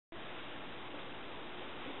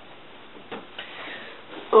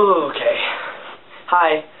Okay.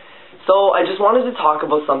 Hi. So I just wanted to talk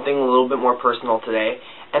about something a little bit more personal today,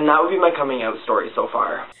 and that would be my coming out story so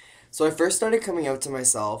far. So I first started coming out to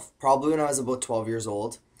myself probably when I was about 12 years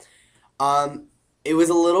old. Um, it was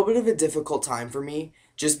a little bit of a difficult time for me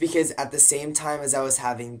just because at the same time as I was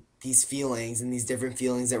having these feelings and these different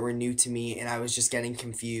feelings that were new to me and I was just getting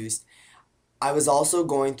confused, I was also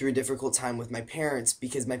going through a difficult time with my parents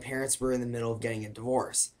because my parents were in the middle of getting a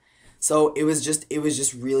divorce. So it was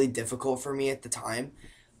just really difficult for me at the time,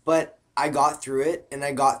 but I got through it and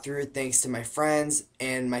I got through it thanks to my friends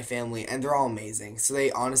and my family and they're all amazing. So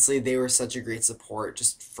they were such a great support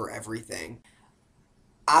just for everything.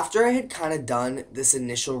 After I had kind of done this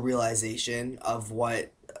initial realization of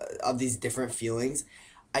of these different feelings,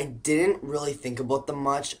 I didn't really think about them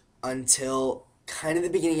much until kind of the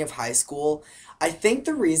beginning of high school. I think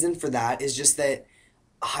the reason for that is just that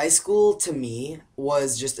high school to me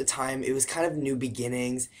was just a time, it was kind of new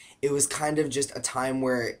beginnings. It was kind of just a time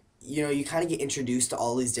where, you kind of get introduced to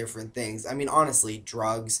all these different things. I mean, honestly,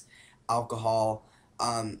 drugs, alcohol,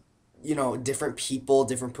 um, different people,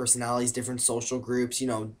 different personalities, different social groups,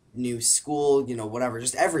 new school, whatever,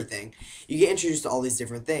 just everything. You get introduced to all these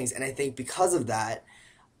different things. And I think because of that,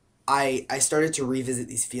 I started to revisit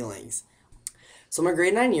these feelings. So my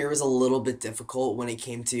grade 9 year was a little bit difficult when it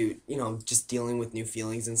came to, just dealing with new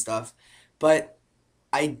feelings and stuff. But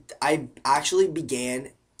I actually began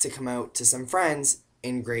to come out to some friends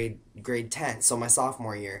in grade 10, so my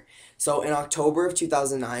sophomore year. So in October of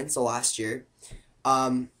 2009, so last year,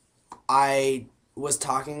 um I was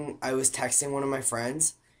texting one of my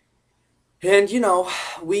friends and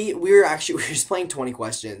we were actually we were just playing 20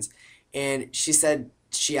 questions and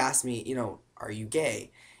she asked me, are you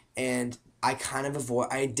gay? And I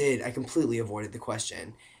completely avoided the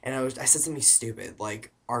question. And I said something stupid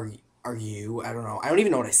like are you? I don't know. I don't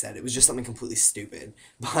even know what I said. It was just something completely stupid.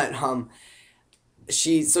 But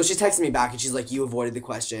she texted me back and she's like, you avoided the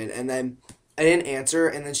question. And then I didn't answer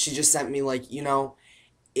and then she just sent me like,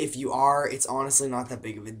 if you are, it's honestly not that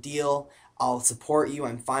big of a deal. I'll support you.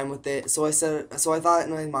 I'm fine with it. So I thought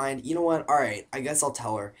in my mind, you know what? All right, I guess I'll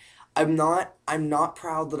tell her. I'm not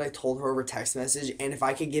proud that I told her over text message, and if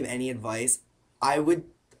I could give any advice, I would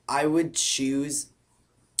I would choose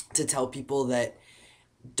to tell people that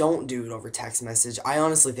don't do it over text message. I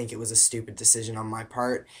honestly think it was a stupid decision on my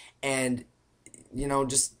part, and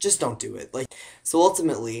just don't do it. Like, so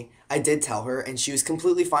ultimately I did tell her and she was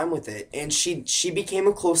completely fine with it, and she became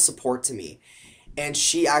a close support to me, and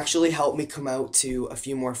she actually helped me come out to a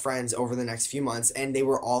few more friends over the next few months, and they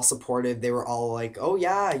were all supportive. They were all like, oh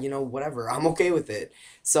yeah, whatever, I'm okay with it.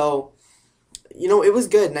 So it was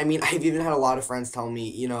good. And I mean, I've even had a lot of friends tell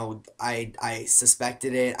me, I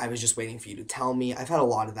suspected it, I was just waiting for you to tell me. I've had a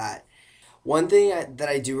lot of that. One thing that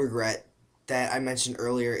I do regret that I mentioned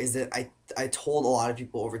earlier is that I told a lot of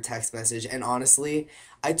people over text message, and honestly,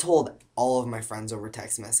 I told all of my friends over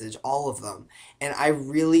text message, all of them. And I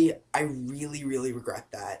really regret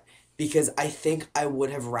that because I think I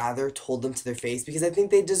would have rather told them to their face because I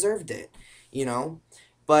think they deserved it, you know?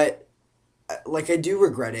 But like I do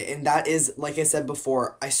regret it, and that is like I said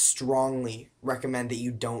before, I strongly recommend that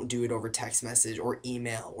you don't do it over text message or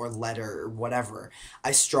email or letter or whatever.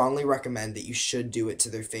 I strongly recommend that you should do it to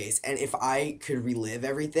their face, and if I could relive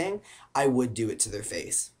everything, I would do it to their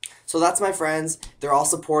face. So that's my friends. They're all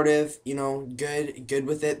supportive, good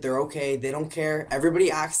with it. They're okay. They don't care.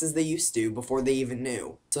 Everybody acts as they used to before they even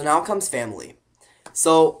knew. So now comes family.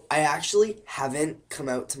 So I actually haven't come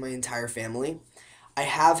out to my entire family. I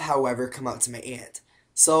have, however, come out to my aunt.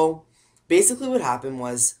 So basically, what happened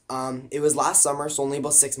was it was last summer, so only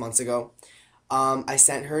about 6 months ago. I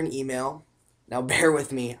sent her an email. Now, bear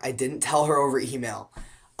with me, I didn't tell her over email.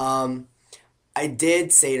 Um, I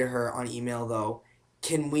did say to her on email, though,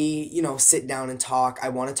 can we, sit down and talk? I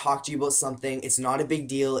want to talk to you about something. It's not a big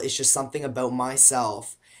deal. It's just something about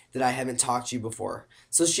myself that I haven't talked to you before.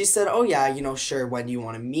 So she said, oh, yeah, sure. When do you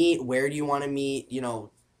want to meet? Where do you want to meet?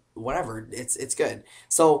 Whatever. It's good.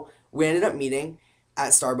 So we ended up meeting at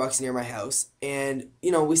Starbucks near my house, and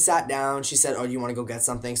we sat down. She said, "Oh, do you want to go get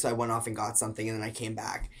something?" So I went off and got something, and then I came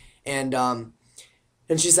back, and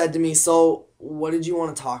she said to me, "So what did you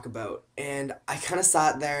want to talk about?" And I kind of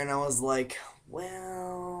sat there, and I was like,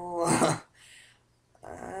 "Well,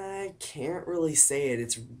 I can't really say it.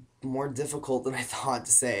 It's more difficult than I thought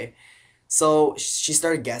to say." So she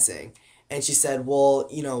started guessing, and she said, well,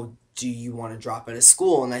 do you want to drop out of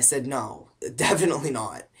school? And I said, no, definitely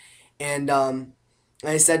not. And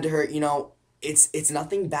I said to her, it's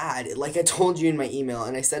nothing bad. Like I told you in my email,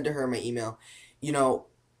 and I said to her in my email, you know,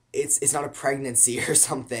 it's not a pregnancy or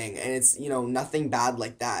something, and it's, nothing bad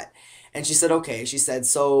like that. And she said, okay. She said,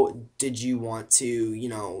 so did you want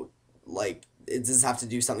to, like, does this have to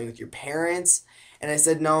do something with your parents? And I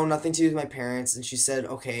said, no, nothing to do with my parents. And she said,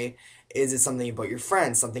 okay, is it something about your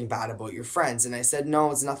friends, something bad about your friends? And I said,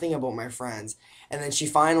 no, it's nothing about my friends. And then she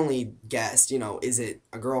finally guessed, is it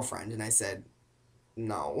a girlfriend? And I said,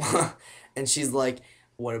 no. And she's like,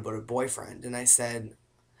 what about a boyfriend? And I said,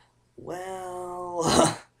 well,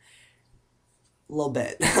 a little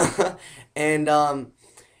bit. and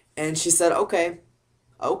and she said, okay,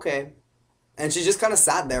 okay. And she just kind of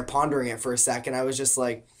sat there pondering it for a second. I was just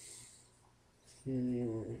like,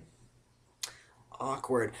 hmm,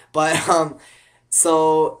 awkward. But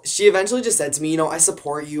so she eventually just said to me, I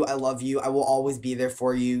support you, I love you, I will always be there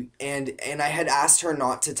for you. And I had asked her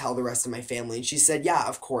not to tell the rest of my family, and she said, yeah,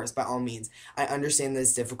 of course, by all means. I understand that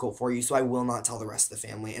it's difficult for you, so I will not tell the rest of the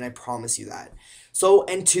family, and I promise you that. So,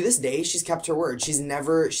 and to this day, she's kept her word. She's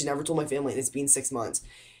never told my family, and it's been 6 months.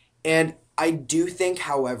 And I do think,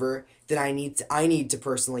 however, that I need to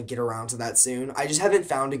personally get around to that soon. I just haven't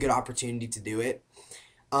found a good opportunity to do it.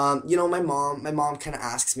 My mom kind of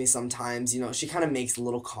asks me sometimes, she kind of makes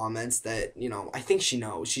little comments that, I think she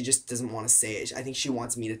knows. She just doesn't want to say it. I think she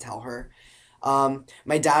wants me to tell her.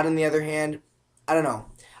 My dad, on the other hand, I don't know.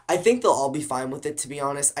 I think they'll all be fine with it, to be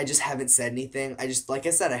honest. I just haven't said anything. Like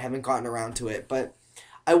I said, I haven't gotten around to it, but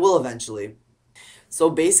I will eventually. So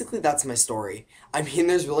basically, that's my story. I mean,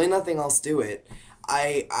 there's really nothing else to it.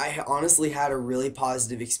 I honestly had a really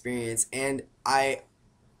positive experience, and I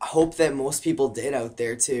hope that most people did out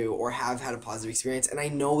there too, or have had a positive experience. And I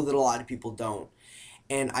know that a lot of people don't,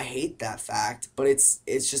 and I hate that fact. But it's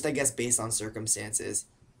just, I guess, based on circumstances.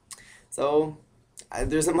 So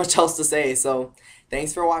there isn't much else to say. So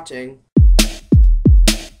thanks for watching.